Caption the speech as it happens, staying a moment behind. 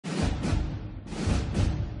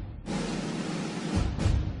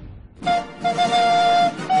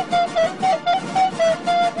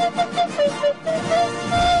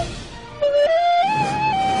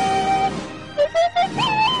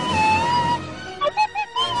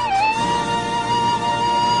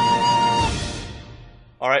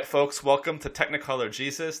folks. Welcome to Technicolor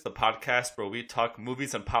Jesus, the podcast where we talk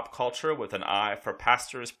movies and pop culture with an eye for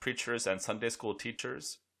pastors, preachers, and Sunday school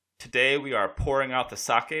teachers. Today, we are pouring out the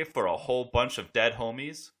sake for a whole bunch of dead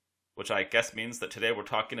homies, which I guess means that today we're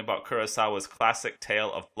talking about Kurosawa's classic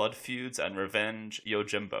tale of blood feuds and revenge,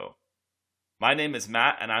 Yojimbo. My name is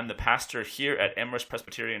Matt, and I'm the pastor here at Amherst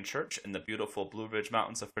Presbyterian Church in the beautiful Blue Ridge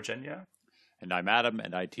Mountains of Virginia. And I'm Adam,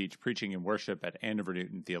 and I teach preaching and worship at Andover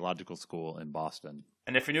Newton Theological School in Boston.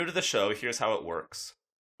 And if you're new to the show, here's how it works.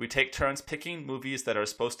 We take turns picking movies that are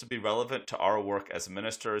supposed to be relevant to our work as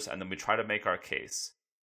ministers, and then we try to make our case.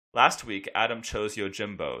 Last week, Adam chose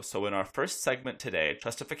Yojimbo, so in our first segment today,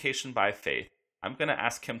 Justification by Faith, I'm going to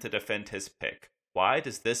ask him to defend his pick. Why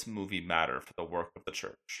does this movie matter for the work of the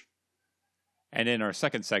church? And in our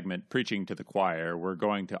second segment, Preaching to the Choir, we're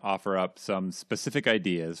going to offer up some specific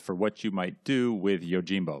ideas for what you might do with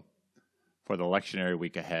Yojimbo for the lectionary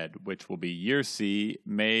week ahead, which will be Year C,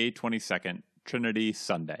 May 22nd, Trinity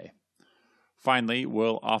Sunday. Finally,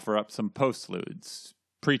 we'll offer up some postludes,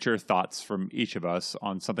 preacher thoughts from each of us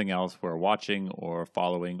on something else we're watching or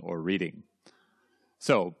following or reading.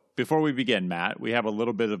 So, before we begin, Matt, we have a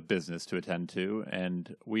little bit of business to attend to,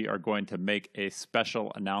 and we are going to make a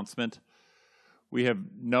special announcement. We have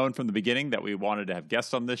known from the beginning that we wanted to have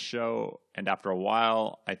guests on this show, and after a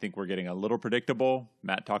while, I think we're getting a little predictable.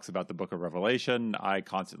 Matt talks about the book of Revelation. I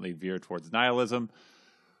constantly veer towards nihilism.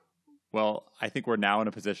 Well, I think we're now in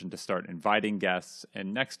a position to start inviting guests,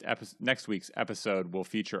 and next week's episode will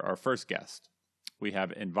feature our first guest. We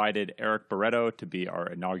have invited Eric Barreto to be our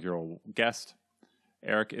inaugural guest.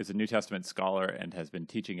 Eric is a New Testament scholar and has been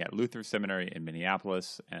teaching at Luther Seminary in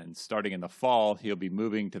Minneapolis, and starting in the fall, he'll be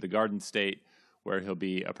moving to the Garden State, where he'll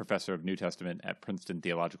be a professor of New Testament at Princeton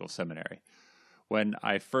Theological Seminary. When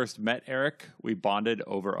I first met Eric, we bonded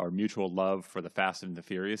over our mutual love for the Fast and the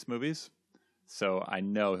Furious movies, so I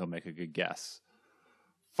know he'll make a good guess.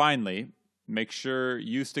 Finally, make sure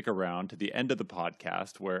you stick around to the end of the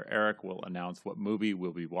podcast where Eric will announce what movie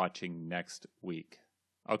we'll be watching next week.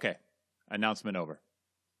 Okay, announcement over.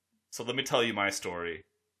 So let me tell you my story.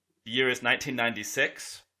 The year is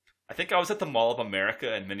 1996. I think I was at the Mall of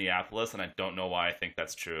America in Minneapolis, and I don't know why I think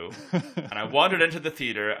that's true. And I wandered into the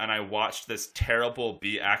theater, and I watched this terrible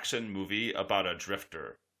B-action movie about a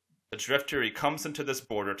drifter. The drifter, he comes into this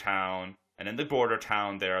border town, and in the border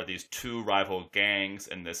town, there are these two rival gangs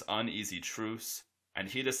in this uneasy truce, and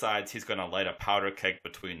he decides he's going to light a powder keg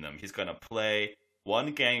between them. He's going to play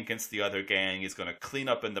one gang against the other gang. He's going to clean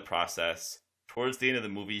up in the process. Towards the end of the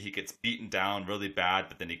movie, he gets beaten down really bad,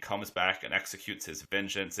 but then he comes back and executes his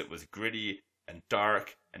vengeance. It was gritty and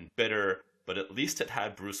dark and bitter, but at least it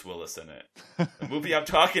had Bruce Willis in it. The movie I'm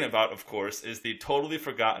talking about, of course, is the totally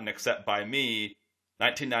forgotten, except by me,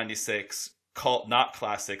 1996 cult not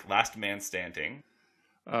classic Last Man Standing.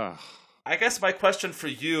 I guess my question for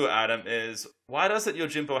you, Adam, is why doesn't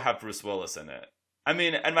Yojimbo have Bruce Willis in it? I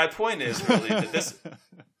mean, and my point is really that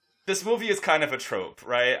this movie is kind of a trope,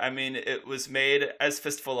 right? I mean, it was made as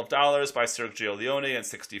Fistful of Dollars by Sergio Leone in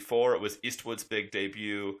 1964. It was Eastwood's big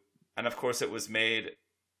debut. And of course, it was made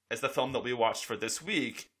as the film that we watched for this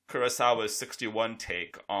week, Kurosawa's 1961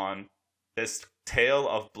 take on this tale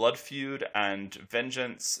of blood feud and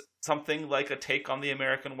vengeance, something like a take on the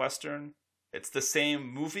American Western. It's the same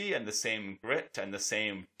movie and the same grit and the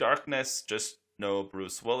same darkness, just no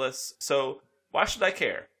Bruce Willis. So why should I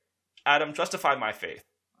care? Adam, justify my faith.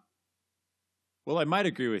 Well, I might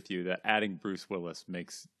agree with you that adding Bruce Willis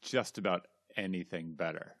makes just about anything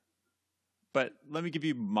better. But let me give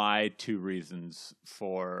you my two reasons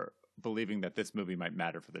for believing that this movie might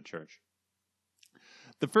matter for the church.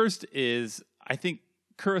 The first is, I think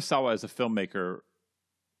Kurosawa as a filmmaker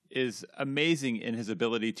is amazing in his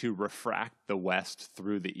ability to refract the West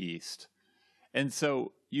through the East. And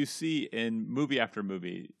so you see in movie after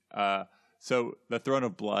movie, so The Throne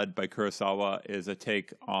of Blood by Kurosawa is a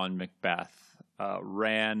take on Macbeth.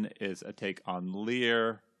 Ran is a take on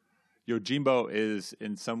Lear. Yojimbo is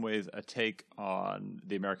in some ways a take on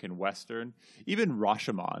the American Western. Even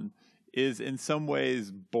Rashomon is in some ways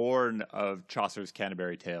born of Chaucer's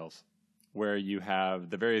Canterbury Tales, where you have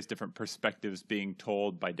the various different perspectives being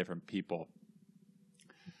told by different people.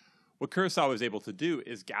 What Kurosawa is able to do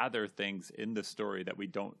is gather things in the story that we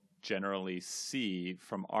don't generally see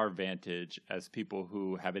from our vantage as people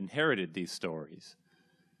who have inherited these stories.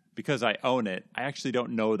 Because I own it, I actually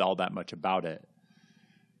don't know all that much about it.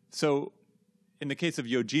 So, in the case of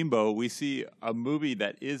Yojimbo, we see a movie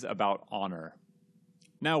that is about honor.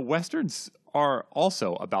 Now, Westerns are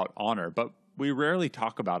also about honor, but we rarely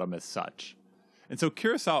talk about them as such. And so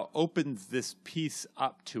Kurosawa opens this piece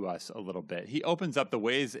up to us a little bit. He opens up the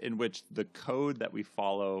ways in which the code that we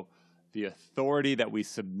follow, the authority that we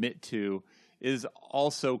submit to, is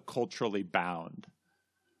also culturally bound.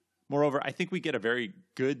 Moreover, I think we get a very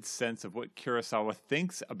good sense of what Kurosawa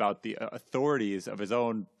thinks about the authorities of his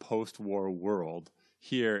own post-war world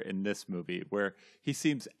here in this movie, where he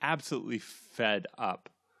seems absolutely fed up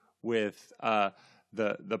with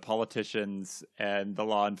the politicians and the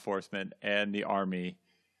law enforcement and the army.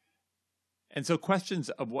 And so questions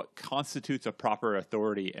of what constitutes a proper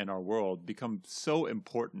authority in our world become so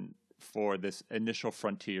important for this initial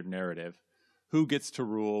frontier narrative. Who gets to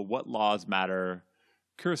rule? What laws matter?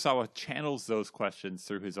 Kurosawa channels those questions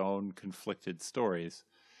through his own conflicted stories.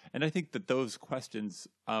 And I think that those questions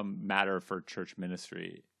matter for church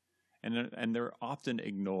ministry. And they're often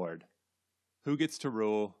ignored. Who gets to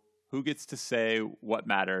rule? Who gets to say what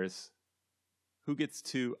matters? Who gets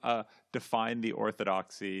to define the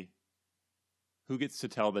orthodoxy? Who gets to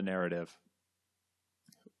tell the narrative?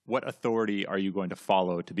 What authority are you going to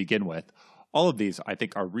follow to begin with? All of these, I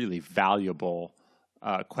think, are really valuable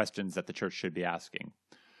questions that the church should be asking.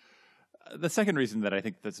 The second reason that I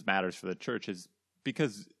think this matters for the church is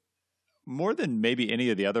because more than maybe any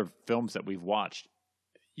of the other films that we've watched,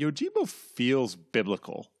 Yojimbo feels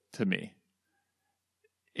biblical to me.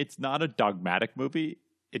 It's not a dogmatic movie.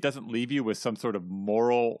 It doesn't leave you with some sort of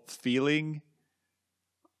moral feeling.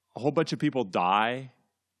 A whole bunch of people die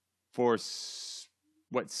for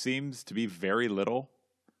what seems to be very little.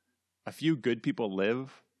 A few good people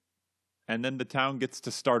live, and then the town gets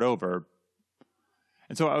to start over.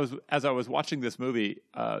 And so as I was watching this movie,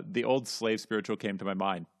 the old slave spiritual came to my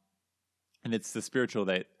mind. And it's the spiritual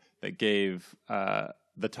that gave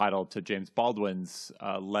the title to James Baldwin's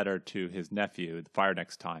letter to his nephew, The Fire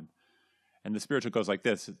Next Time. And the spiritual goes like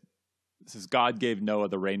this. It says, God gave Noah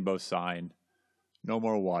the rainbow sign, no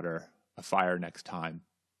more water, a fire next time.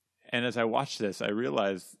 And as I watched this, I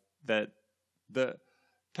realized that the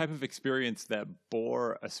type of experience that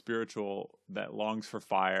bore a spiritual that longs for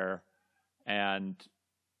fire and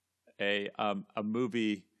a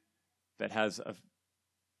movie that has a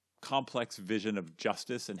complex vision of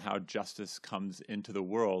justice and how justice comes into the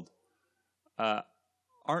world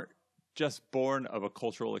aren't just born of a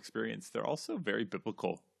cultural experience. They're also very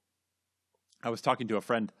biblical. I was talking to a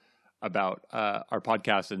friend about our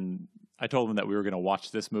podcast, and I told him that we were going to watch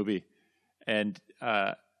this movie. And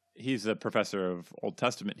he's a professor of Old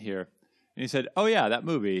Testament here. And he said, oh, yeah, that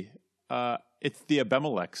movie, it's the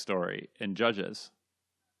Abimelech story in Judges.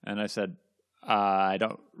 And I said, I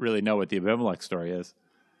don't really know what the Abimelech story is.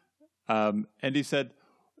 And he said,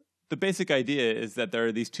 the basic idea is that there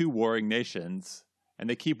are these two warring nations, and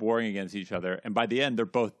they keep warring against each other, and by the end, they're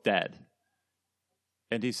both dead.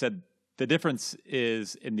 And he said, the difference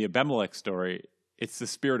is, in the Abimelech story, it's the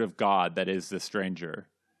Spirit of God that is the stranger,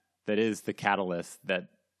 that is the catalyst that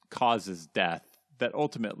causes death, that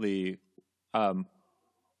ultimately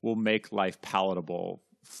will make life palatable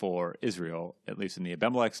for Israel, at least in the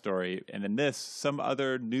Abimelech story, and in this, some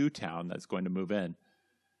other new town that's going to move in.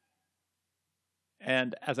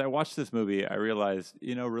 And as I watched this movie, I realized,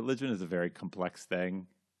 religion is a very complex thing.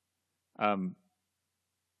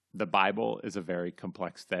 The Bible is a very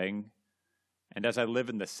complex thing. And as I live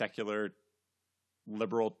in the secular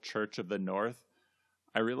liberal church of the North,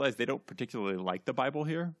 I realize they don't particularly like the Bible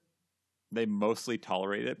here. They mostly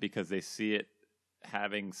tolerate it because they see it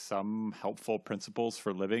having some helpful principles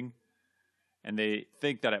for living. And they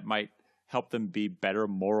think that it might help them be better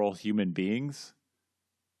moral human beings.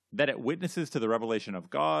 That it witnesses to the revelation of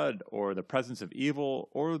God or the presence of evil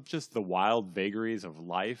or just the wild vagaries of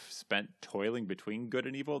life spent toiling between good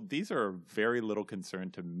and evil, these are very little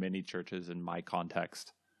concern to many churches in my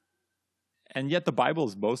context. And yet the Bible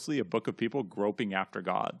is mostly a book of people groping after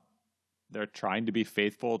God. They're trying to be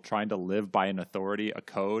faithful, trying to live by an authority, a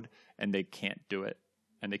code, and they can't do it.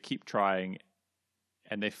 And they keep trying,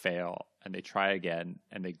 and they fail, and they try again,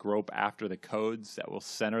 and they grope after the codes that will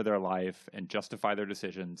center their life and justify their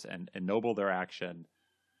decisions and ennoble their action.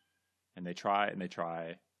 And they try, and they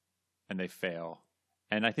try, and they fail.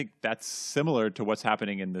 And I think that's similar to what's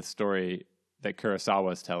happening in this story that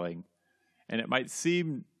Kurosawa is telling. And it might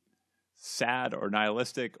seem sad or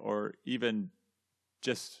nihilistic or even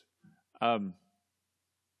just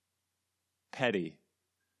petty,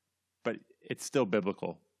 but it's still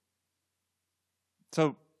biblical.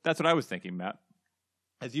 So that's what I was thinking, Matt.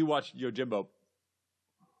 As you watched Yojimbo,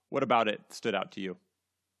 what about it stood out to you?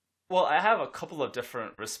 Well, I have a couple of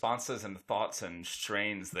different responses and thoughts and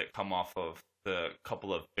strains that come off of the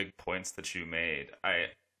couple of big points that you made.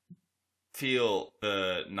 feel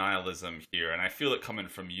the nihilism here, and I feel it coming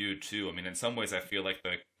from you too. I mean, in some ways, I feel like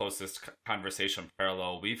the closest conversation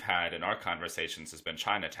parallel we've had in our conversations has been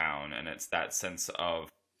Chinatown, and it's that sense of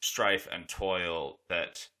strife and toil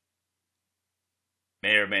that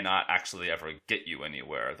may or may not actually ever get you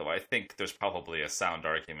anywhere. Though I think there's probably a sound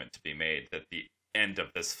argument to be made that the end of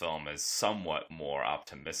this film is somewhat more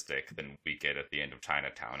optimistic than we get at the end of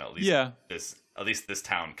Chinatown. At least this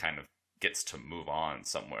town kind of gets to move on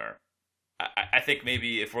somewhere. I think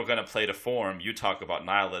maybe if we're going to play to form, you talk about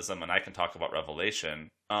nihilism and I can talk about revelation.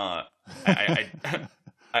 I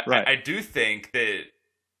Right. I do think that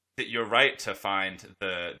you're right to find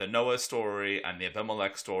the Noah story and the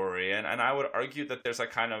Abimelech story, and I would argue that there's a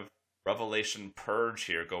kind of revelation purge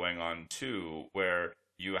here going on too, where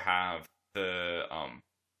you have the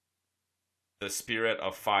spirit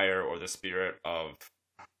of fire or the spirit of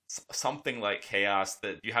something like chaos,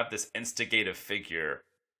 that you have this instigative figure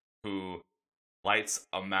who lights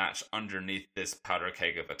a match underneath this powder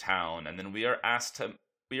keg of a town, and then we are asked to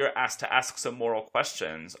ask some moral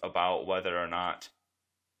questions about whether or not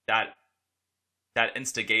that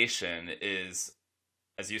instigation is,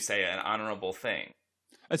 as you say, an honorable thing.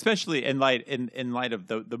 Especially in light of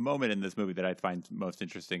the moment in this movie that I find most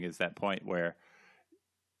interesting is that point where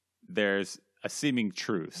there's a seeming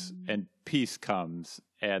truce and peace comes,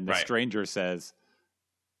 and the stranger says,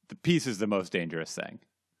 "The peace is the most dangerous thing."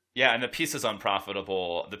 Yeah, and the peace is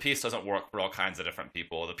unprofitable. The peace doesn't work for all kinds of different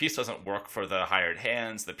people. The peace doesn't work for the hired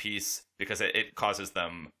hands. The peace, because it causes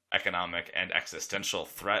them economic and existential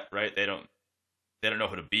threat, right? They don't know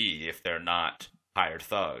who to be if they're not hired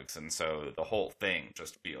thugs, and so the whole thing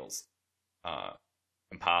just feels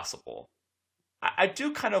impossible. I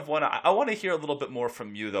do kind of want to hear a little bit more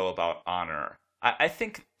from you though about honor. I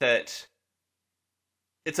think that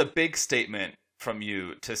it's a big statement from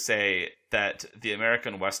you to say that the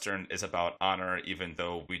American Western is about honor, even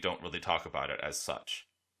though we don't really talk about it as such.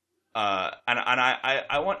 And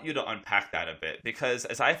I want you to unpack that a bit, because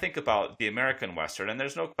as I think about the American Western, and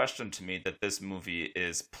there's no question to me that this movie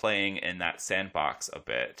is playing in that sandbox a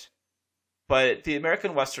bit, but the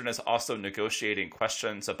American Western is also negotiating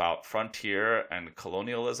questions about frontier and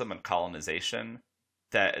colonialism and colonization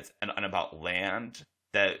and about land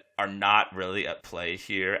that are not really at play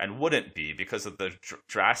here and wouldn't be because of the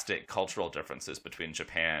drastic cultural differences between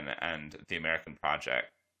Japan and the American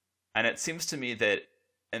project. And it seems to me that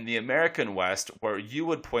in the American West, where you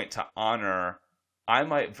would point to honor, I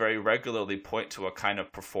might very regularly point to a kind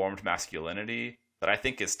of performed masculinity that I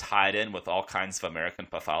think is tied in with all kinds of American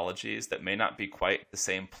pathologies that may not be quite the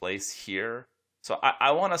same place here. So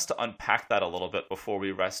I want us to unpack that a little bit before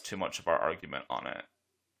we rest too much of our argument on it.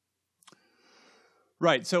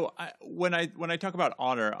 Right. So when I talk about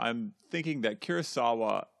honor, I'm thinking that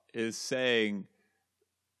Kurosawa is saying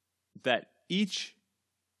that each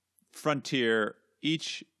frontier,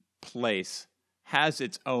 each place has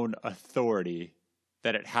its own authority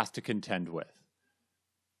that it has to contend with.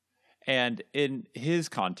 And in his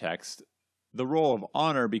context, the role of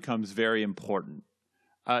honor becomes very important.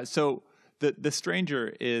 So the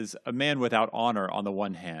stranger is a man without honor on the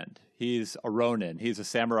one hand. He's a ronin. He's a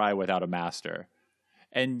samurai without a master.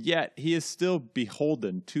 And yet he is still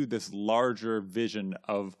beholden to this larger vision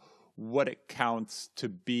of what it counts to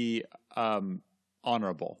be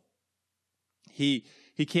honorable. He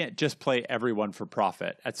can't just play everyone for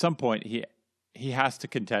profit. At some point, he has to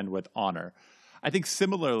contend with honor. I think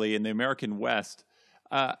similarly in the American West,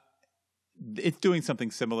 it's doing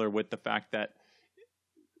something similar with the fact that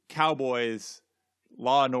cowboys,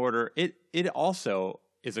 law and order, it also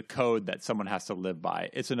is a code that someone has to live by.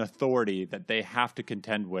 It's an authority that they have to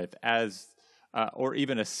contend with or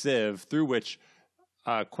even a sieve through which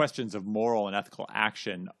questions of moral and ethical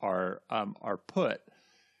action are put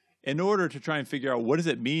in order to try and figure out what does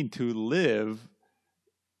it mean to live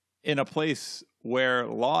in a place where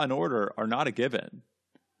law and order are not a given,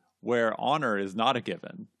 where honor is not a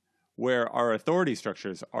given, where our authority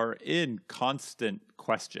structures are in constant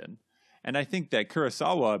question. And I think that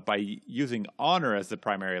Kurosawa, by using honor as the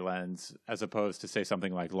primary lens, as opposed to, say,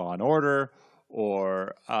 something like Law and Order,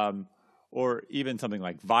 or even something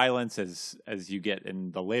like violence, as you get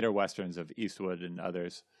in the later westerns of Eastwood and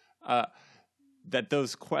others, that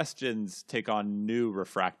those questions take on new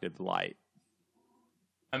refracted light.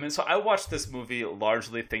 I mean, so I watched this movie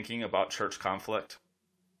largely thinking about church conflict.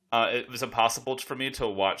 It was impossible for me to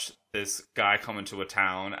watch this guy come into a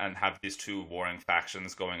town and have these two warring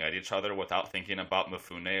factions going at each other without thinking about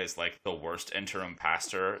Mifune as like the worst interim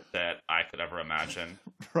pastor that I could ever imagine.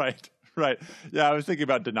 Right. Yeah, I was thinking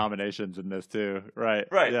about denominations in this too. Right.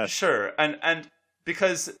 Right. Yes. Sure. And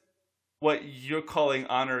because what you're calling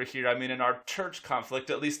honor here, I mean, in our church conflict,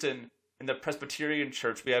 at least in the Presbyterian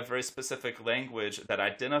Church, we have very specific language that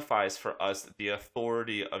identifies for us the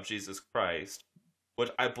authority of Jesus Christ,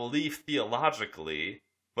 which I believe theologically,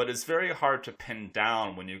 but is very hard to pin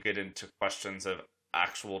down when you get into questions of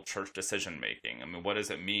actual church decision making. I mean, what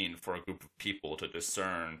does it mean for a group of people to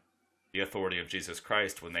discern the authority of Jesus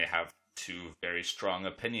Christ when they have two very strong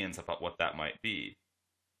opinions about what that might be?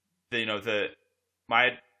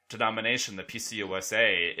 My denomination, the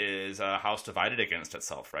PCUSA, is a house divided against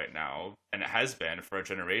itself right now, and it has been for a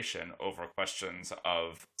generation over questions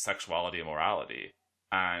of sexuality and morality.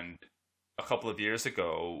 And a couple of years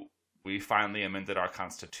ago, we finally amended our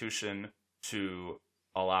constitution to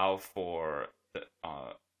allow for the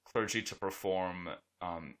clergy to perform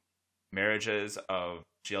marriages of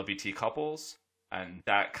GLBT couples, and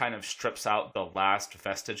that kind of strips out the last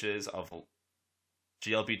vestiges of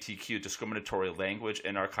GLBTQ discriminatory language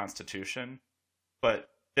in our Constitution. But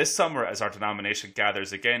this summer, as our denomination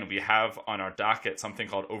gathers again, we have on our docket something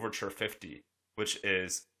called Overture 50, which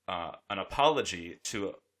is an apology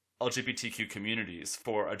to LGBTQ communities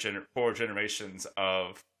for 4 generations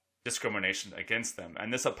of discrimination against them.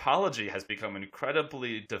 And this apology has become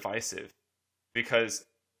incredibly divisive because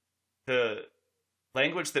the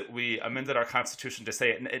language that we amended our Constitution to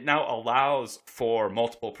say, it now allows for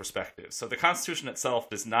multiple perspectives. So the Constitution itself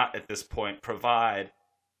does not, at this point, provide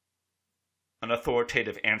an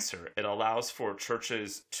authoritative answer. It allows for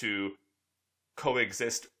churches to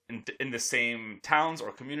coexist in the same towns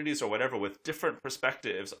or communities or whatever with different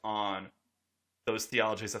perspectives on those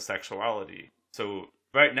theologies of sexuality. So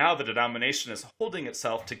right now, the denomination is holding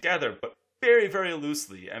itself together, but very, very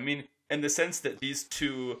loosely. I mean, in the sense that these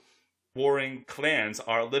two warring clans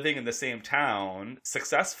are living in the same town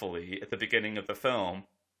successfully at the beginning of the film,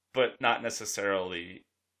 but not necessarily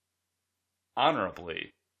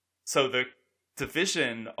honorably. So the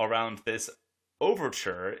division around this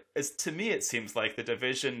overture is, to me, it seems like the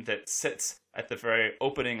division that sits at the very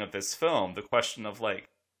opening of this film. The question of, like,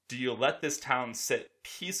 do you let this town sit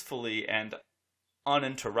peacefully and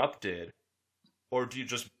uninterrupted, or do you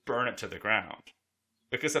just burn it to the ground?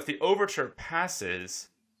 Because if the overture passes,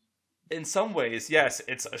 in some ways, yes,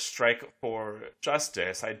 it's a strike for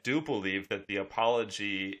justice. I do believe that the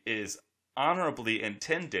apology is honorably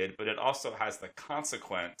intended, but it also has the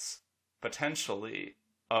consequence, potentially,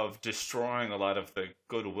 of destroying a lot of the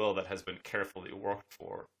goodwill that has been carefully worked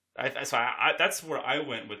for. So that's where I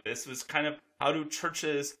went with this, was kind of, how do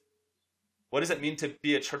churches, what does it mean to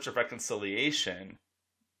be a church of reconciliation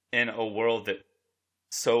in a world that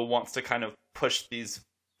so wants to kind of push these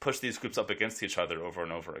groups up against each other over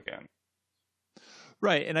and over again?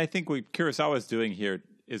 Right. And I think what Kurosawa is doing here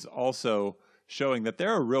is also showing that there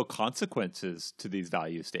are real consequences to these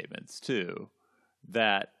value statements too,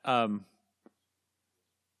 that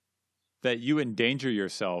that you endanger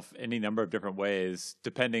yourself any number of different ways,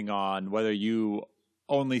 depending on whether you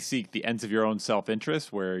only seek the ends of your own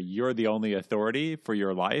self-interest, where you're the only authority for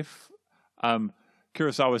your life.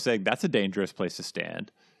 Kurosawa is saying that's a dangerous place to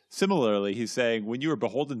stand. Similarly, he's saying when you are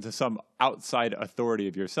beholden to some outside authority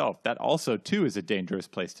of yourself, that also, too, is a dangerous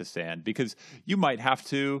place to stand, because you might have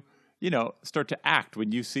to, start to act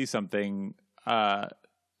when you see something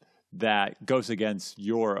that goes against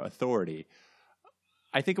your authority.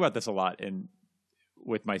 I think about this a lot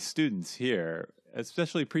with my students here,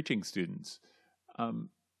 especially preaching students.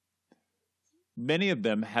 Many of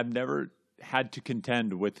them have never had to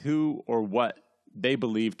contend with who or what they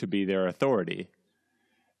believe to be their authority.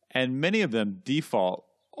 And many of them default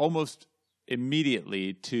almost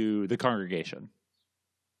immediately to the congregation.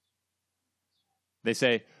 They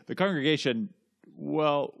say, the congregation,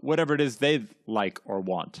 well, whatever it is they like or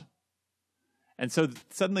want. And so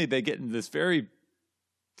suddenly they get in this very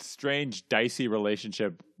strange, dicey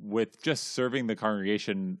relationship with just serving the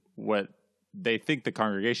congregation what they think the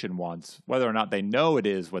congregation wants, whether or not they know it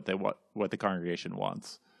is what the congregation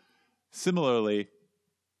wants. Similarly,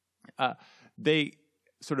 they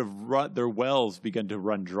sort of their wells begin to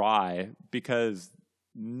run dry because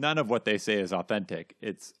none of what they say is authentic.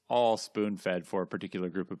 It's all spoon-fed for a particular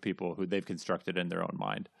group of people who they've constructed in their own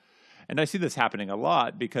mind. And I see this happening a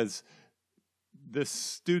lot because the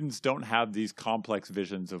students don't have these complex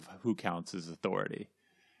visions of who counts as authority.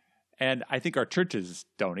 And I think our churches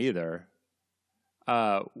don't either.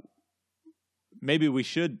 Maybe we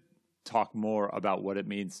should talk more about what it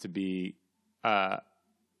means to be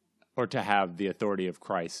or to have the authority of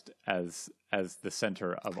Christ as the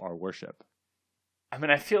center of our worship. I mean,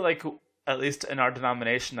 I feel like, at least in our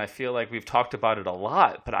denomination, I feel like we've talked about it a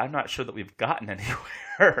lot, but I'm not sure that we've gotten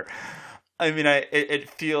anywhere. I mean, it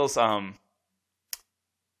feels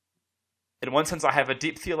in one sense, I have a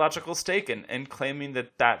deep theological stake in claiming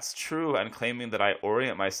that that's true and claiming that I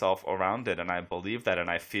orient myself around it and I believe that and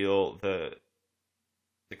I feel the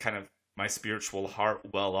kind of my spiritual heart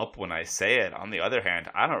well up when I say it. On the other hand,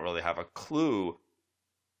 I don't really have a clue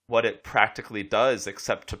what it practically does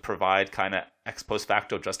except to provide kind of ex post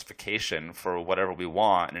facto justification for whatever we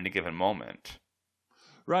want in any given moment.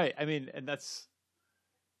 Right. I mean, and that's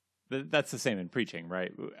the same in preaching,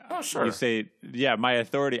 right? Oh, sure. You say, yeah, my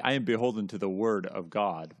authority, I am beholden to the word of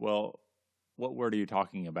God. Well, what word are you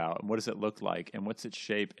talking about? And what does it look like? And what's its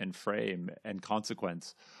shape and frame and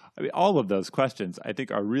consequence? I mean, all of those questions I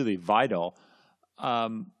think are really vital.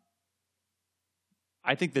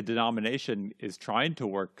 I think the denomination is trying to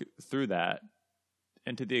work through that.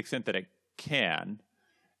 And to the extent that it can,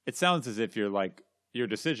 it sounds as if your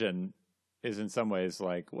decision is in some ways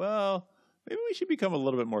like, well, maybe we should become a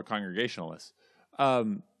little bit more congregationalist.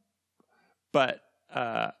 But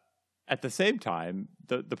at the same time,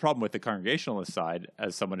 the problem with the congregationalist side,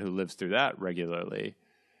 as someone who lives through that regularly,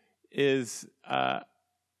 is that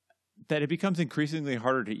it becomes increasingly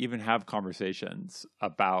harder to even have conversations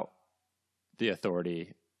about the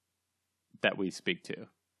authority that we speak to.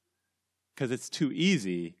 Because it's too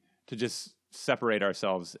easy to just separate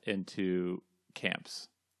ourselves into camps,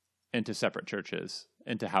 into separate churches,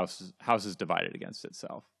 into houses divided against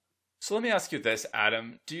itself. So let me ask you this,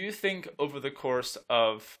 Adam. Do you think over the course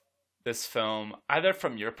of this film, either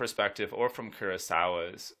from your perspective or from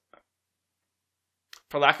Kurosawa's,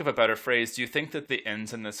 for lack of a better phrase, do you think that the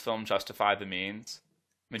ends in this film justify the means?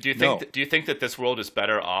 I mean, do you think that this world is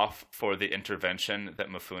better off for the intervention that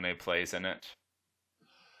Mifune plays in it?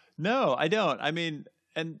 No, I don't. I mean,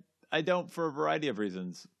 and I don't for a variety of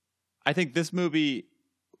reasons. I think this movie,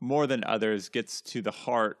 more than others, gets to the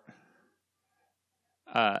heart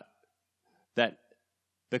that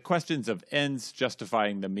the questions of ends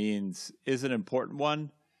justifying the means is an important one.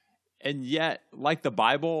 And yet, like the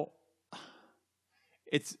Bible,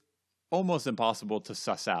 it's almost impossible to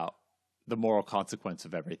suss out the moral consequence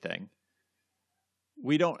of everything.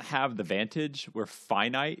 We don't have the vantage. We're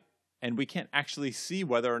finite, and we can't actually see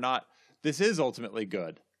whether or not this is ultimately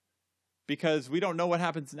good because we don't know what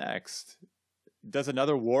happens next. Does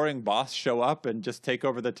another warring boss show up and just take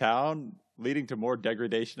over the town, leading to more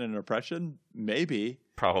degradation and oppression? Maybe.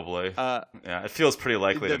 Probably. Yeah, it feels pretty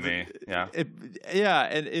likely to me. Yeah.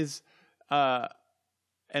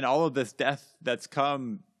 And all of this death that's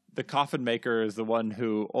come, the coffin maker is the one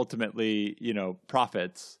who ultimately,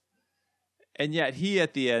 profits. And yet he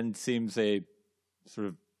at the end seems a sort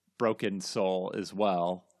of broken soul as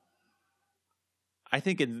well. I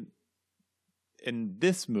think in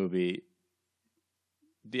this movie,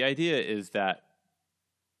 the idea is that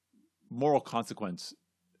moral consequence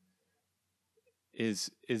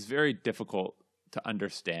is very difficult to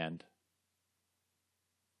understand.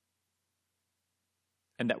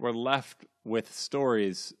 And that we're left with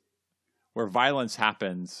stories where violence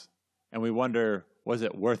happens and we wonder, was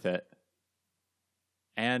it worth it?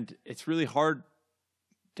 And it's really hard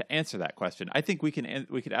to answer that question. I think we could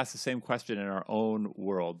ask the same question in our own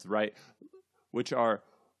worlds, right? Which are,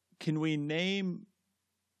 can we name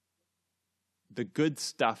the good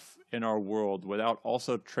stuff in our world without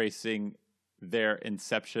also tracing their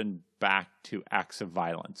inception back to acts of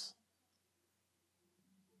violence?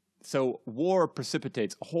 So war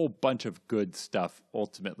precipitates a whole bunch of good stuff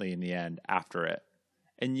ultimately in the end after it.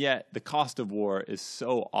 And yet the cost of war is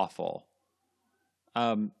so awful.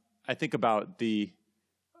 I think about the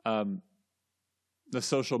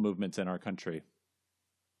social movements in our country.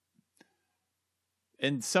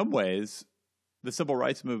 In some ways, the civil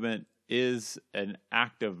rights movement is an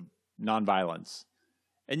act of nonviolence.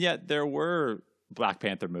 And yet there were Black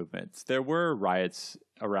Panther movements. There were riots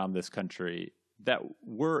around this country that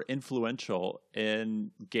were influential in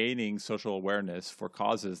gaining social awareness for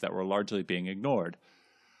causes that were largely being ignored.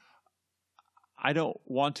 I don't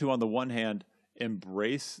want to, on the one hand,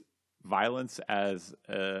 embrace violence as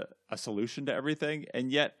a solution to everything,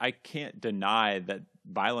 and yet I can't deny that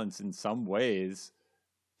violence in some ways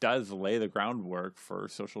does lay the groundwork for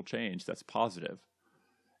social change that's positive.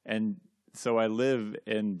 And so I live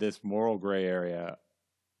in this moral gray area,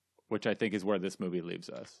 which I think is where this movie leaves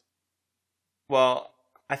us. Well,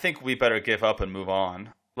 I think we better give up and move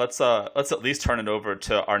on. Let's at least turn it over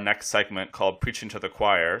to our next segment called Preaching to the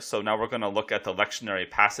Choir. So now we're going to look at the lectionary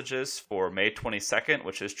passages for May 22nd,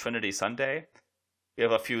 which is Trinity Sunday. We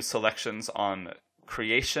have a few selections on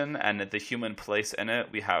creation and the human place in it.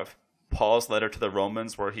 We have Paul's letter to the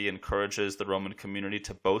Romans, where he encourages the Roman community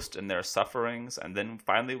to boast in their sufferings. And then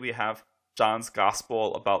finally we have John's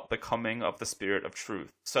gospel about the coming of the Spirit of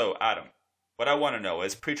truth. So, Adam, what I want to know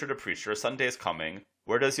is, preacher to preacher, Sunday's coming.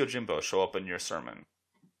 Where does Yojimbo show up in your sermon?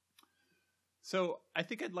 So I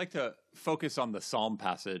think I'd like to focus on the Psalm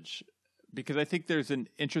passage because I think there's an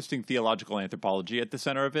interesting theological anthropology at the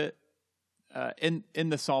center of it. In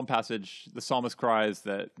the Psalm passage, the psalmist cries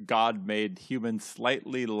that God made humans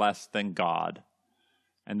slightly less than God,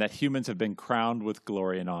 and that humans have been crowned with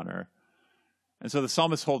glory and honor. And so the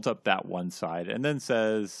psalmist holds up that one side and then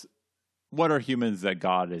says, what are humans that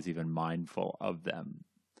God is even mindful of them?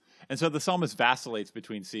 And so the psalmist vacillates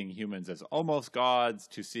between seeing humans as almost gods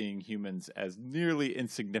to seeing humans as nearly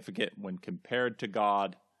insignificant when compared to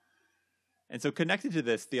God. And so connected to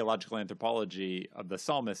this theological anthropology of the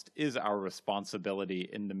psalmist is our responsibility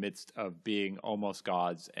in the midst of being almost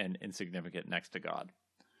gods and insignificant next to God.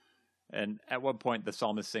 And at one point the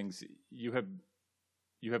psalmist sings, you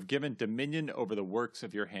have given dominion over the works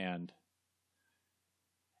of your hand.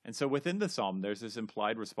 And so within the psalm, there's this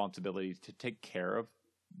implied responsibility to take care of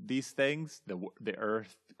these things, the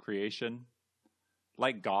earth, creation.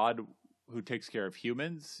 Like God, who takes care of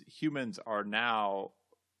humans, humans are now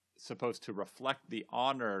supposed to reflect the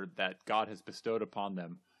honor that God has bestowed upon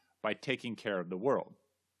them by taking care of the world.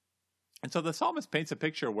 And so the psalmist paints a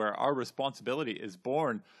picture where our responsibility is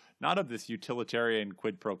born not of this utilitarian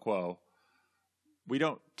quid pro quo. We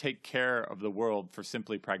don't take care of the world for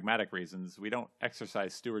simply pragmatic reasons. We don't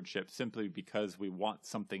exercise stewardship simply because we want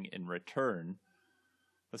something in return.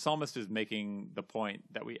 The psalmist is making the point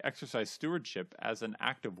that we exercise stewardship as an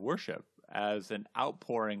act of worship, as an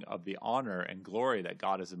outpouring of the honor and glory that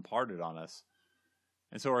God has imparted on us.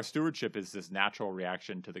 And so our stewardship is this natural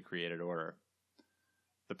reaction to the created order.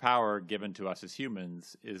 The power given to us as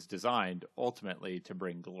humans is designed ultimately to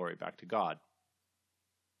bring glory back to God.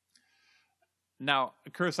 Now,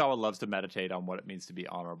 Kurosawa loves to meditate on what it means to be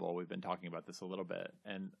honorable. We've been talking about this a little bit.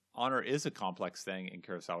 And honor is a complex thing in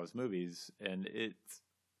Kurosawa's movies, and it's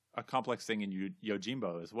a complex thing in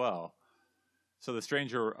Yojimbo as well. So the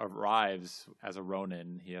stranger arrives as a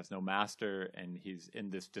ronin. He has no master, and he's in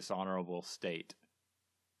this dishonorable state.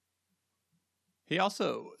 He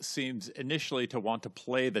also seems initially to want to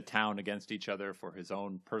play the town against each other for his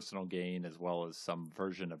own personal gain, as well as some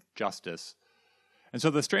version of justice. And so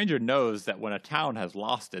the stranger knows that when a town has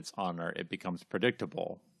lost its honor, it becomes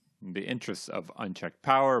predictable. The interests of unchecked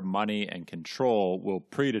power, money, and control will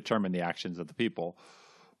predetermine the actions of the people.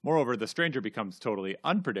 Moreover, the stranger becomes totally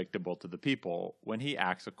unpredictable to the people when he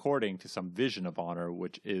acts according to some vision of honor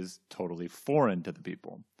which is totally foreign to the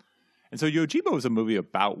people. And so Yojimbo is a movie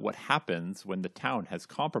about what happens when the town has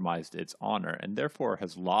compromised its honor and therefore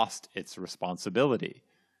has lost its responsibility.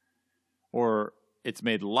 Or it's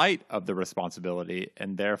made light of the responsibility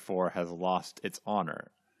and therefore has lost its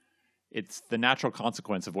honor. It's the natural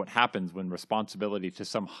consequence of what happens when responsibility to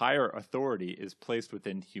some higher authority is placed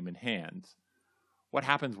within human hands. What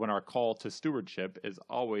happens when our call to stewardship is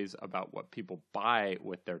always about what people buy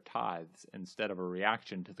with their tithes instead of a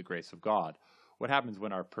reaction to the grace of God? What happens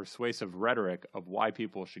when our persuasive rhetoric of why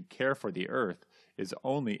people should care for the earth is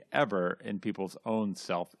only ever in people's own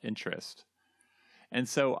self-interest? And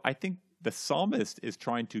so I think the psalmist is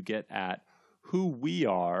trying to get at who we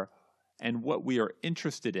are and what we are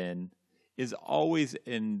interested in is always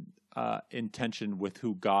in tension with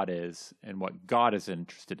who God is and what God is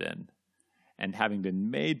interested in. And having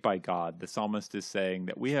been made by God, the psalmist is saying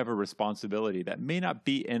that we have a responsibility that may not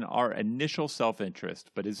be in our initial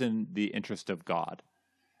self-interest, but is in the interest of God.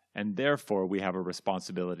 And therefore, we have a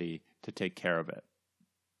responsibility to take care of it.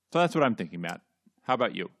 So that's what I'm thinking, Matt. How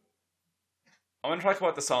about you? I want to talk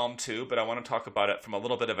about the psalm too, but I want to talk about it from a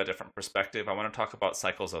little bit of a different perspective. I want to talk about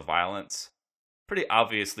cycles of violence. Pretty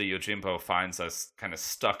obviously, Yojimbo finds us kind of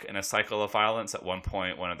stuck in a cycle of violence. At one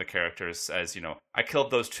point, one of the characters says, I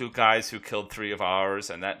killed those two guys who killed three of ours,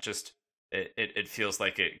 and that just, it feels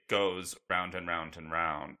like it goes round and round and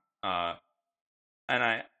round. And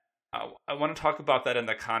I want to talk about that in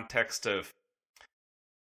the context of,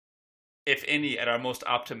 if any, at our most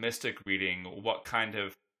optimistic reading, what kind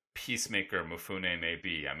of peacemaker Mifune may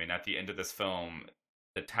be. I mean, at the end of this film,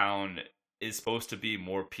 the town is supposed to be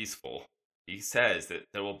more peaceful. He says that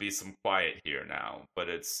there will be some quiet here now, but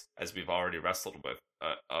it's, as we've already wrestled with,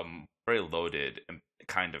 a very loaded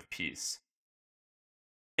kind of peace.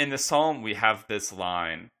 In the psalm, we have this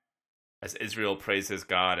line, as Israel praises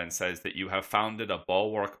God and says that you have founded a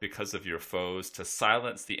bulwark because of your foes to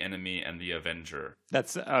silence the enemy and the avenger.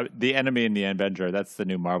 That's The Enemy and the Avenger. That's the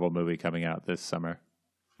new Marvel movie coming out this summer.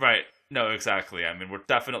 Right. No, exactly. I mean, we're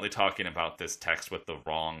definitely talking about this text with the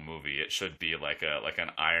wrong movie. It should be like an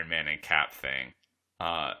Iron Man and Cap thing.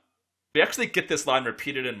 We actually get this line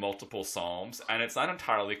repeated in multiple psalms, and it's not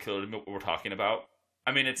entirely clear to me what we're talking about.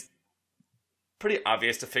 I mean, pretty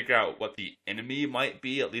obvious to figure out what the enemy might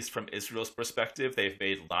be, at least from Israel's perspective. They've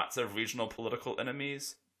made lots of regional political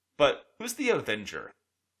enemies. But who's the Avenger?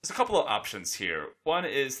 There's a couple of options here. One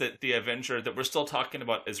is that the Avenger, that we're still talking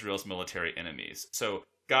about Israel's military enemies. So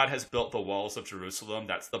God has built the walls of Jerusalem.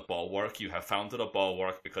 That's the bulwark. You have founded a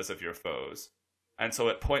bulwark because of your foes. And so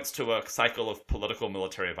it points to a cycle of political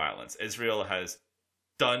military violence. Israel has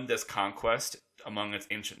done this conquest among its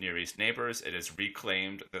ancient Near East neighbors. It has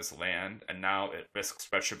reclaimed this land, and now it risks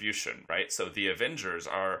retribution, right? So the Avengers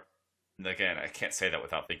are, and again, I can't say that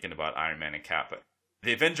without thinking about Iron Man and Cap, but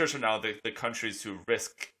the Avengers are now the countries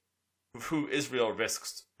who Israel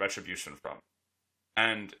risks retribution from.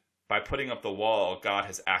 And by putting up the wall, God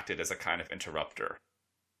has acted as a kind of interrupter.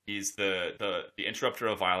 He's the interrupter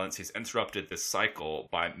of violence. He's interrupted this cycle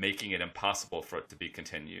by making it impossible for it to be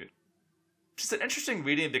continued. Which is an interesting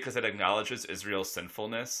reading because it acknowledges Israel's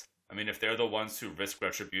sinfulness. I mean, if they're the ones who risk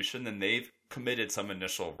retribution, then they've committed some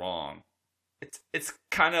initial wrong. It's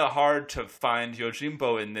kind of hard to find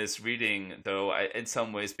Yojimbo in this reading, though, in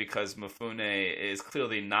some ways, because Mifune is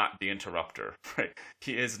clearly not the interrupter. Right?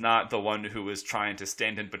 He is not the one who is trying to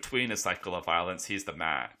stand in between a cycle of violence. He's the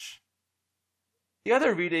match. The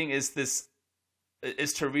other reading is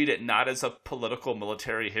to read it not as a political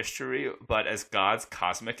military history, but as God's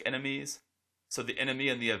cosmic enemies. So the enemy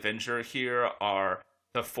and the Avenger here are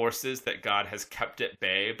the forces that God has kept at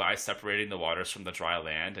bay by separating the waters from the dry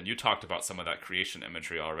land. And you talked about some of that creation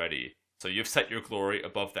imagery already. So you've set your glory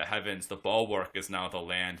above the heavens. The bulwark is now the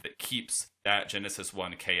land that keeps that Genesis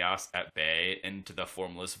 1 chaos at bay into the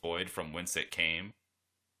formless void from whence it came.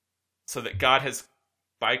 So that God has,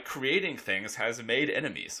 by creating things, has made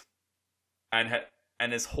enemies and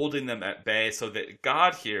is holding them at bay, so that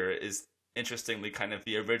God here is, interestingly, kind of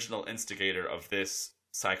the original instigator of this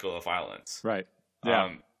cycle of violence. Right.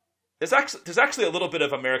 Yeah. There's actually a little bit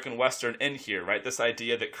of American Western in here, right? This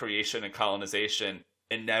idea that creation and colonization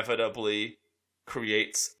inevitably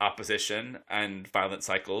creates opposition and violent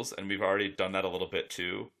cycles, and we've already done that a little bit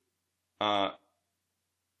too. The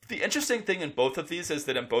interesting thing in both of these is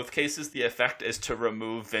that in both cases, the effect is to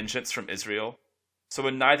remove vengeance from Israel. So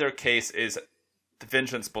in neither case does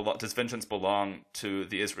vengeance belong to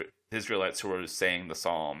the Israelites who are saying the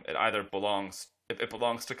psalm. It belongs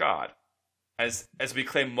to God. As we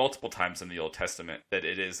claim multiple times in the Old Testament, that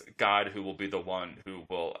it is God who will be the one who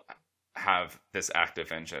will have this act of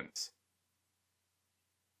vengeance.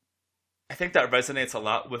 I think that resonates a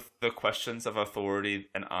lot with the questions of authority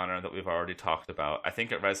and honor that we've already talked about. I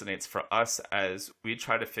think it resonates for us as we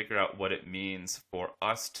try to figure out what it means for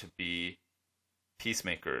us to be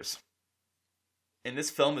peacemakers. In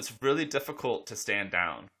this film, it's really difficult to stand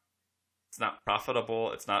down. It's not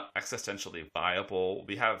profitable. It's not existentially viable.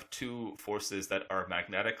 We have two forces that are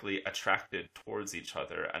magnetically attracted towards each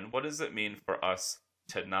other. And what does it mean for us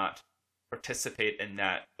to not participate in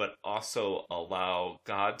that, but also allow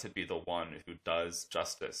God to be the one who does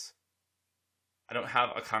justice? I don't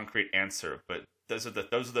have a concrete answer, but those are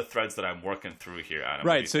the threads that I'm working through here, Adam.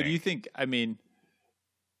 Right. So do you think, I mean,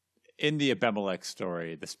 in the Abimelech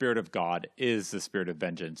story, the spirit of God is the spirit of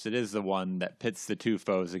vengeance. It is the one that pits the two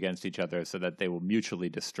foes against each other so that they will mutually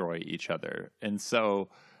destroy each other. And so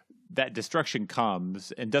that destruction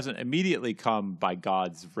comes and doesn't immediately come by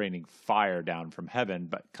God's raining fire down from heaven,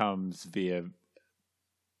 but comes via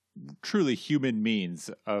truly human means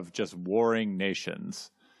of just warring nations.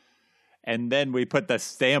 And then we put the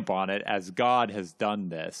stamp on it as God has done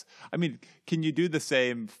this. I mean, can you do the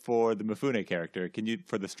same for the Mifune character? Can you,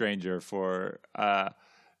 for the stranger, for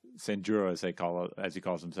Sanjuro, as he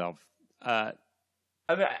calls himself? I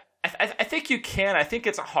mean, I think you can. I think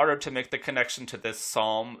it's harder to make the connection to this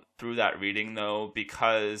psalm through that reading, though,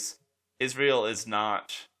 because Israel is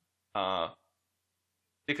not.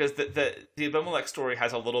 Because the Abimelech story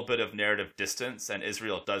has a little bit of narrative distance, and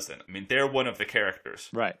Israel doesn't. I mean, they're one of the characters,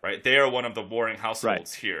 right? They are one of the warring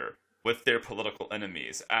households here with their political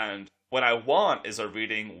enemies. And what I want is a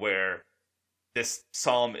reading where this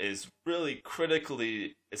psalm is really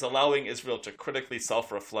is allowing Israel to critically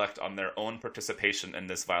self-reflect on their own participation in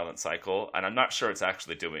this violent cycle. And I'm not sure it's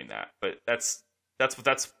actually doing that, but that's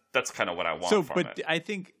kind of what I want. So, from but it. I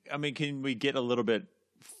think, I mean, can we get a little bit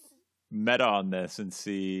meta on this and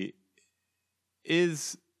see,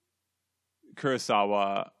 is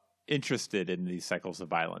Kurosawa interested in these cycles of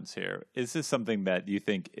violence here? Is this something that you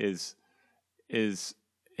think is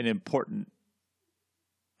an important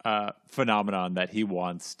phenomenon that he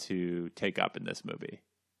wants to take up in this movie?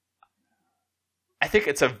 I think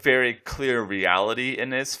it's a very clear reality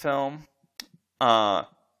in his film, and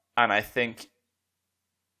I think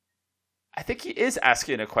he is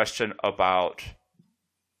asking a question about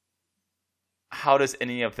how does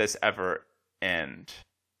any of this ever end?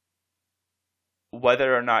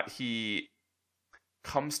 Whether or not he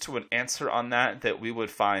comes to an answer on that we would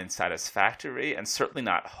find satisfactory and certainly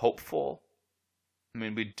not hopeful. I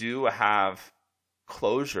mean, we do have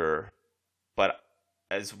closure, but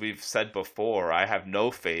as we've said before, I have no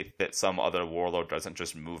faith that some other warlord doesn't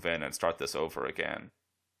just move in and start this over again.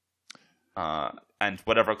 And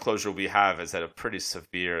whatever closure we have is at a pretty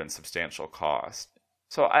severe and substantial cost.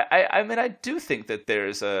 So I mean, I do think that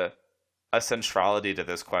there's a centrality to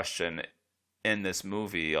this question in this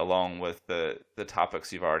movie, along with the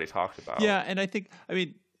topics you've already talked about. Yeah, and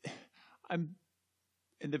I'm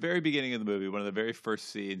in the very beginning of the movie, one of the very first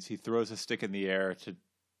scenes, he throws a stick in the air to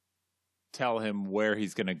tell him where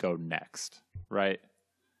he's going to go next, right?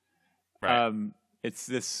 Right.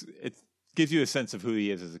 It gives you a sense of who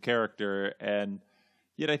he is as a character, and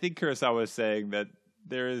yet I think Kurosawa is saying that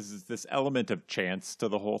there is this element of chance to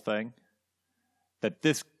the whole thing, that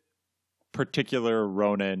this particular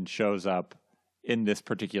Ronin shows up in this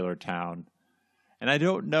particular town. And I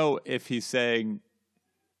don't know if he's saying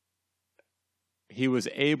he was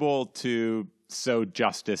able to sow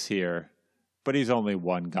justice here, but he's only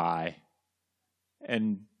one guy.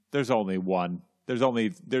 And there's only one. There's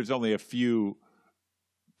only a few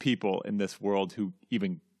people in this world who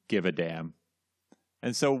even give a damn.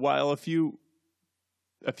 And so while a few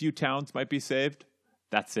towns might be saved,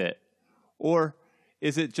 that's it. Or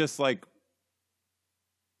is it just like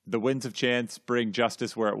the winds of chance bring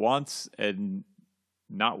justice where it wants and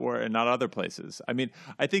not other places? I mean,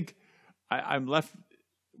 I think I'm left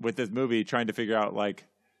with this movie trying to figure out, like,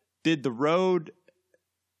 did the road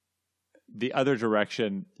the other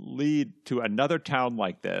direction lead to another town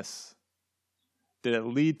like this? Did it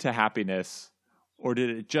lead to happiness, or did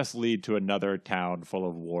it just lead to another town full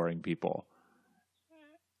of warring people?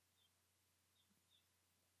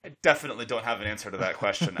 I definitely don't have an answer to that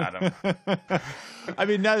question, Adam. I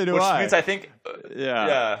mean, neither do Which I. means I think,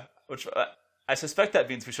 yeah. Which I suspect that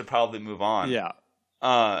means we should probably move on. Yeah.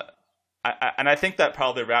 And I think that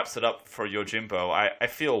probably wraps it up for Yojimbo. I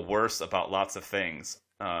feel worse about lots of things.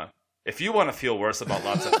 If you want to feel worse about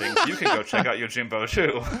lots of things, you can go check out Yojimbo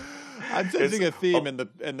too. I'm sensing a theme in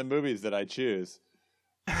the movies that I choose.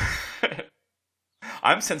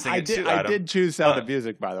 I'm sensing it too, Adam. I did choose Sound of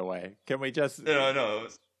Music, by the way. Can we just... No,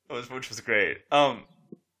 which was great.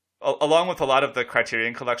 Along with a lot of the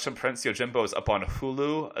Criterion Collection prints, Yojimbo is up on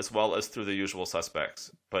Hulu, as well as through The Usual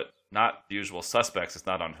Suspects. But not The Usual Suspects is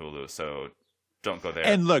not on Hulu, so don't go there.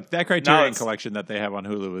 And look, that Criterion Collection that they have on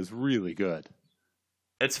Hulu is really good.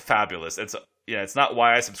 It's fabulous. It's not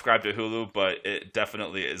why I subscribe to Hulu, but it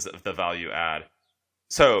definitely is the value add.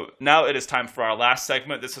 So now it is time for our last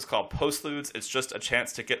segment. This is called Postludes. It's just a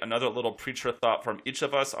chance to get another little preacher thought from each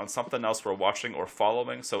of us on something else we're watching or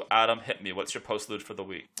following. So Adam, hit me. What's your postlude for the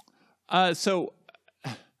week? So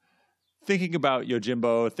thinking about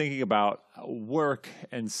Yojimbo, thinking about work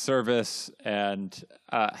and service and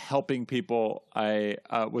helping people, I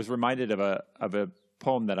was reminded of a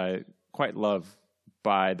poem that I quite love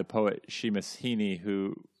by the poet Seamus Heaney,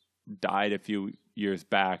 who died a few years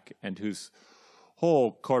back and whose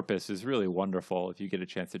whole corpus is really wonderful if you get a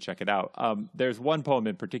chance to check it out. There's one poem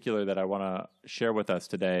in particular that I want to share with us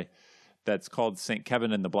today that's called St.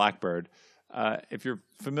 Kevin and the Blackbird. If you're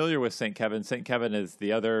familiar with St. Kevin is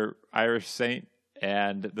the other Irish saint,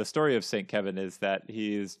 and the story of St. Kevin is that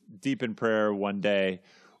he's deep in prayer one day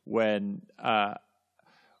when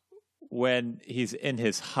he's in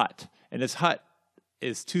his hut, and his hut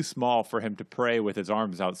is too small for him to pray with his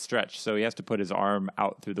arms outstretched, so he has to put his arm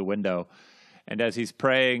out through the window. And as he's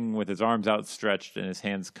praying with his arms outstretched and his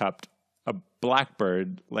hands cupped, a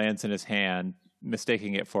blackbird lands in his hand,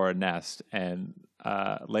 mistaking it for a nest, and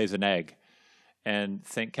lays an egg. And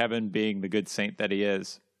St. Kevin, being the good saint that he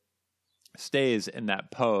is, stays in that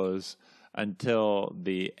pose until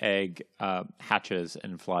the egg hatches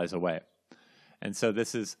and flies away. And so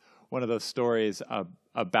this is one of those stories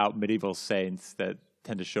about medieval saints that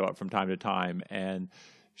tend to show up from time to time. And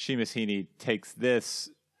Seamus Heaney takes this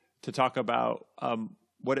to talk about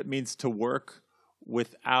what it means to work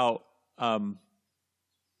without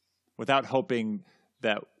hoping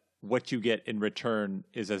that what you get in return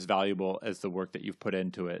is as valuable as the work that you've put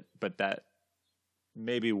into it, but that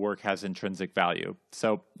maybe work has intrinsic value.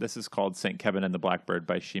 So this is called St. Kevin and the Blackbird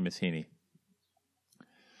by Seamus Heaney.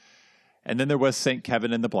 And then there was St.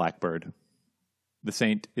 Kevin and the Blackbird. The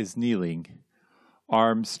saint is kneeling,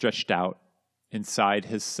 arms stretched out inside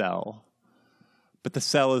his cell. But the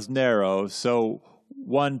cell is narrow, so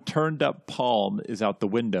one turned-up palm is out the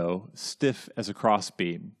window, stiff as a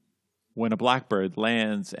crossbeam, when a blackbird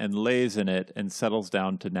lands and lays in it and settles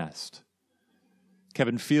down to nest.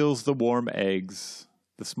 Kevin feels the warm eggs,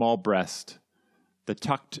 the small breast, the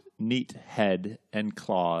tucked, neat head and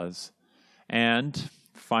claws, and,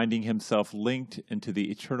 finding himself linked into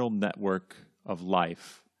the eternal network of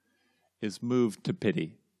life, is moved to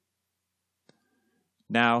pity.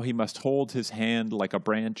 Now he must hold his hand like a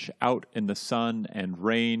branch out in the sun and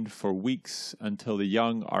rain for weeks until the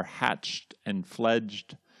young are hatched and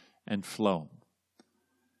fledged and flown.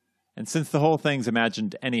 And since the whole thing's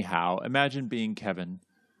imagined anyhow, imagine being Kevin.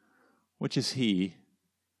 Which is he,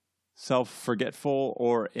 self-forgetful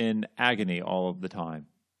or in agony all of the time?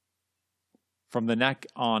 From the neck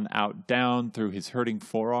on out down through his hurting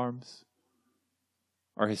forearms?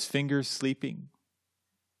 Are his fingers sleeping?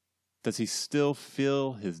 Does he still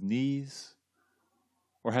feel his knees?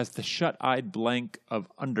 Or has the shut-eyed blank of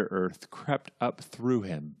under-earth crept up through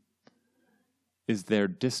him? Is there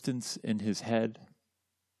distance in his head?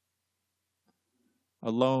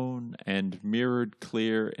 Alone and mirrored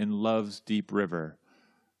clear in love's deep river,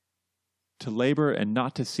 to labor and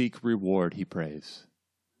not to seek reward, he prays.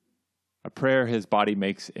 A prayer his body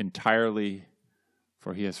makes entirely,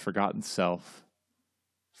 for he has forgotten self,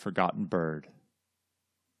 forgotten bird,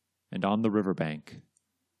 and on the riverbank,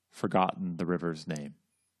 forgotten the river's name.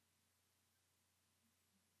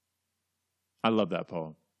 I love that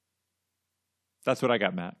poem. That's what I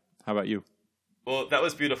got, Matt. How about you? Well, that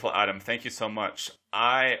was beautiful, Adam. Thank you so much.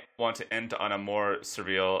 I want to end on a more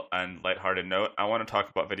surreal and lighthearted note. I want to talk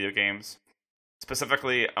about video games.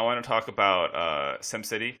 Specifically, I want to talk about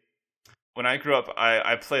SimCity. When I grew up,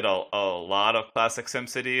 I played a lot of classic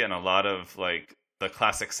SimCity and a lot of like the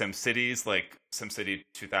classic SimCities, like SimCity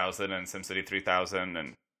 2000 and SimCity 3000.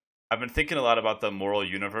 And I've been thinking a lot about the moral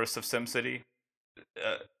universe of SimCity.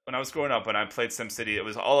 When I was growing up, when I played SimCity, it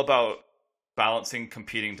was all about balancing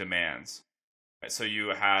competing demands. Right, so you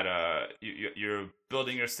had you're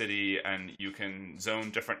building your city, and you can zone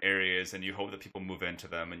different areas, and you hope that people move into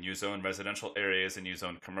them. And you zone residential areas, and you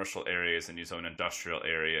zone commercial areas, and you zone industrial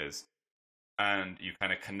areas, and you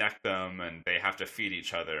kind of connect them, and they have to feed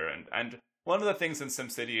each other. And one of the things in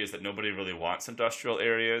SimCity is that nobody really wants industrial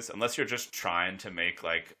areas unless you're just trying to make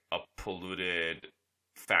like a polluted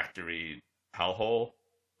factory hellhole.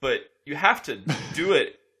 But you have to do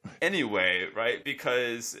it anyway, right?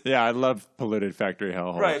 Because yeah, I love polluted factory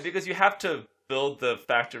hellholes. Right, because you have to build the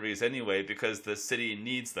factories anyway because the city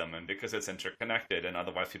needs them and because it's interconnected, and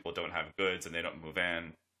otherwise people don't have goods and they don't move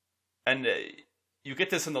in. And you get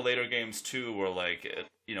this in the later games too, where like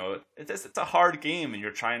it's a hard game and you're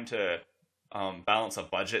trying to balance a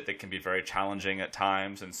budget that can be very challenging at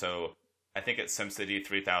times. And so I think it's SimCity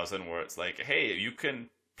 3000 where it's like, hey, you can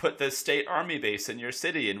put the state army base in your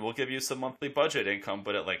city and we'll give you some monthly budget income,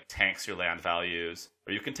 but it like tanks your land values.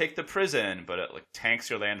 Or you can take the prison, but it like tanks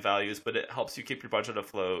your land values, but it helps you keep your budget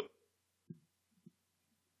afloat.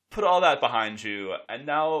 Put all that behind you, and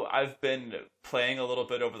now I've been playing a little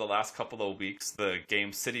bit over the last couple of weeks the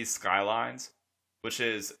game Cities Skylines, which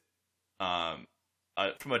is from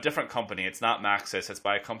a different company. It's not Maxis, it's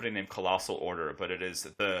by a company named Colossal Order, but it is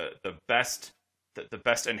the best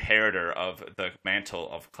inheritor of the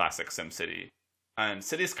mantle of classic SimCity. And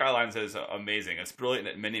Cities Skylines is amazing. It's brilliant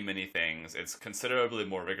at many, many things. It's considerably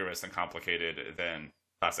more rigorous and complicated than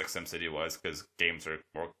classic SimCity was, because games are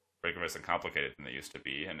more rigorous and complicated than they used to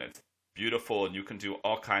be. And it's beautiful, and you can do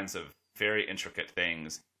all kinds of very intricate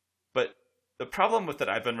things. But the problem with that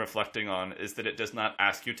I've been reflecting on is that it does not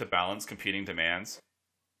ask you to balance competing demands.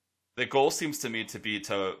 The goal seems to me to be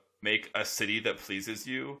to make a city that pleases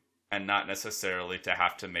you, and not necessarily to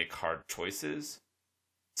have to make hard choices.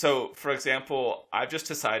 So, for example, I've just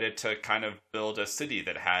decided to kind of build a city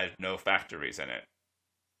that had no factories in it.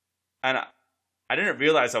 And I didn't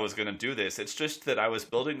realize I was going to do this. It's just that I was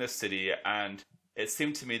building this city, and it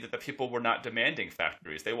seemed to me that the people were not demanding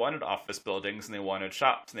factories. They wanted office buildings, and they wanted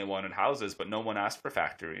shops, and they wanted houses, but no one asked for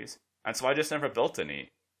factories. And so I just never built any.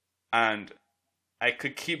 And I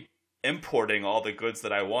could keep importing all the goods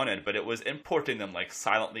that I wanted, but it was importing them like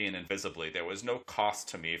silently and invisibly. There was no cost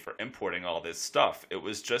to me for importing all this stuff. It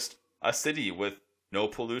was just a city with no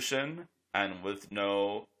pollution and with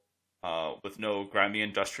no grimy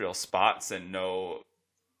industrial spots and none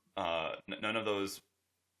of those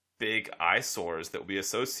big eyesores that we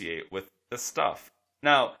associate with this stuff.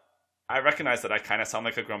 Now, I recognize that I kind of sound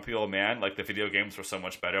like a grumpy old man. Like, the video games were so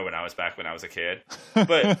much better when I was a kid.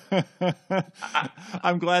 But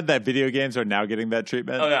I'm glad that video games are now getting that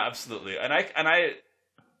treatment. Oh yeah, absolutely. And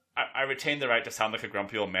I retain the right to sound like a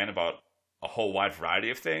grumpy old man about a whole wide variety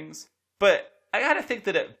of things. But I gotta think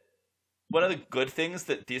that one of the good things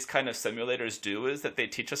that these kind of simulators do is that they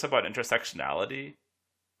teach us about intersectionality,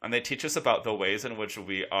 and they teach us about the ways in which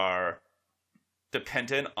we are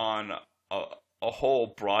dependent on a whole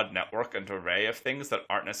broad network and array of things that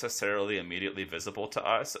aren't necessarily immediately visible to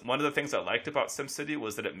us. One of the things I liked about SimCity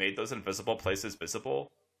was that it made those invisible places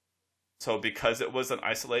visible. So because it was an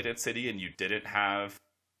isolated city and you didn't have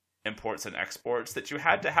imports and exports, that you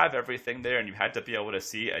had to have everything there and you had to be able to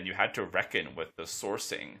see, and you had to reckon with the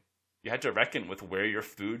sourcing. You had to reckon with where your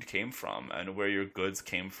food came from and where your goods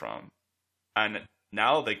came from. And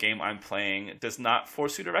now the game I'm playing does not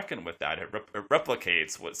force you to reckon with that. It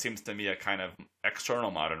replicates what seems to me a kind of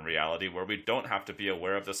external modern reality where we don't have to be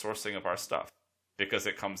aware of the sourcing of our stuff because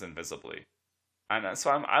it comes invisibly. And so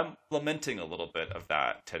I'm lamenting a little bit of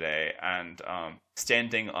that today and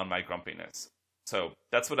standing on my grumpiness. So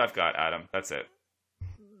that's what I've got, Adam. That's it.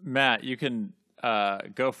 Matt, you can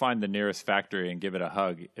go find the nearest factory and give it a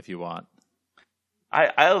hug if you want.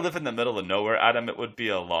 I live in the middle of nowhere, Adam. It would be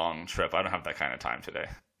a long trip. I don't have that kind of time today.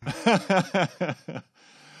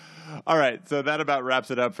 All right, so that about wraps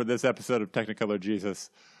it up for this episode of Technicolor Jesus.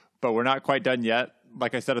 But we're not quite done yet.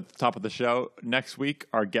 Like I said at the top of the show, next week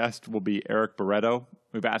our guest will be Eric Barreto.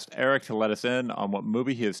 We've asked Eric to let us in on what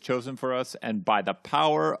movie he has chosen for us, and by the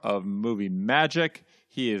power of movie magic,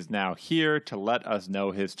 he is now here to let us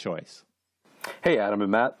know his choice. Hey Adam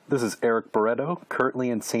and Matt, this is Eric Barreto,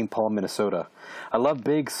 currently in St. Paul, Minnesota. I love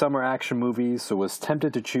big summer action movies, so was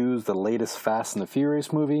tempted to choose the latest Fast and the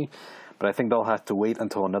Furious movie, but I think they'll have to wait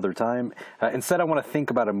until another time. Instead, I want to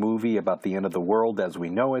think about a movie about the end of the world as we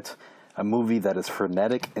know it, a movie that is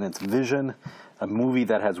frenetic in its vision, a movie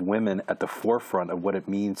that has women at the forefront of what it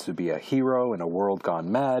means to be a hero in a world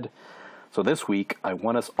gone mad. So this week, I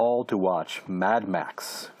want us all to watch Mad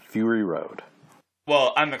Max, Fury Road.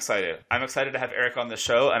 Well, I'm excited. I'm excited to have Eric on the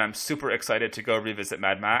show, and I'm super excited to go revisit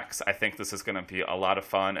Mad Max. I think this is going to be a lot of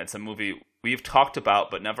fun. It's a movie we've talked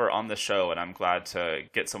about, but never on the show, and I'm glad to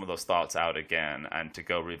get some of those thoughts out again and to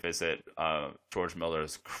go revisit George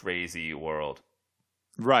Miller's crazy world.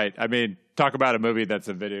 Right. I mean, talk about a movie that's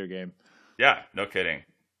a video game. Yeah, no kidding.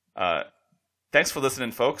 Thanks for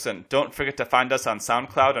listening, folks, and don't forget to find us on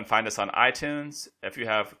SoundCloud and find us on iTunes. If you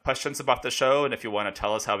have questions about the show, and if you want to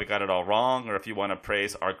tell us how we got it all wrong, or if you want to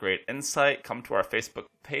praise our great insight, come to our Facebook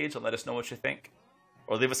page and let us know what you think.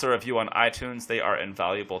 Or leave us a review on iTunes. They are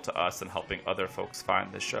invaluable to us in helping other folks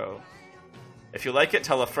find the show. If you like it,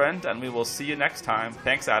 tell a friend, and we will see you next time.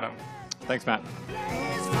 Thanks, Adam. Thanks, Matt.